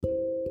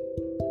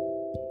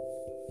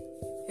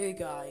Hey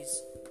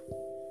guys,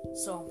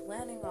 so I'm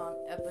planning on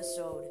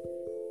episode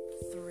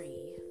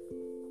 3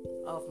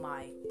 of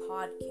my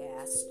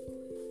podcast,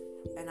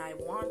 and I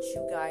want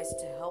you guys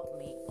to help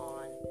me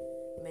on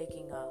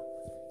making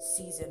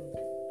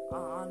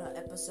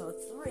episode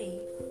 3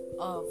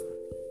 of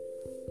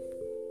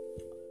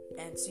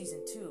and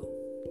season 2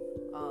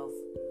 of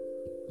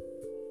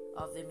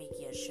the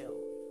Mikias show.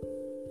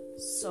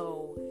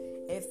 So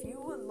if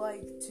you would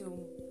like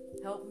to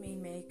help me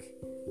make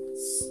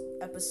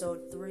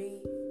episode 3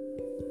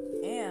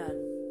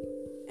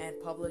 and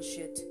publish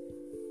it,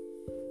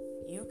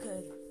 you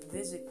could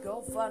visit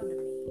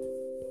GoFundMe,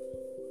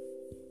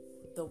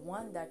 the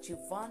one that you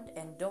fund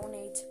and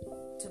donate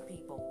to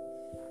people.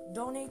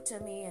 Donate to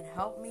me and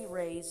help me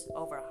raise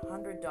over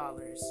 $100.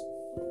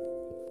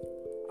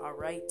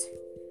 Alright,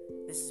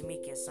 this is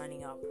Mikias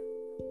signing up.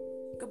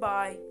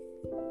 Goodbye.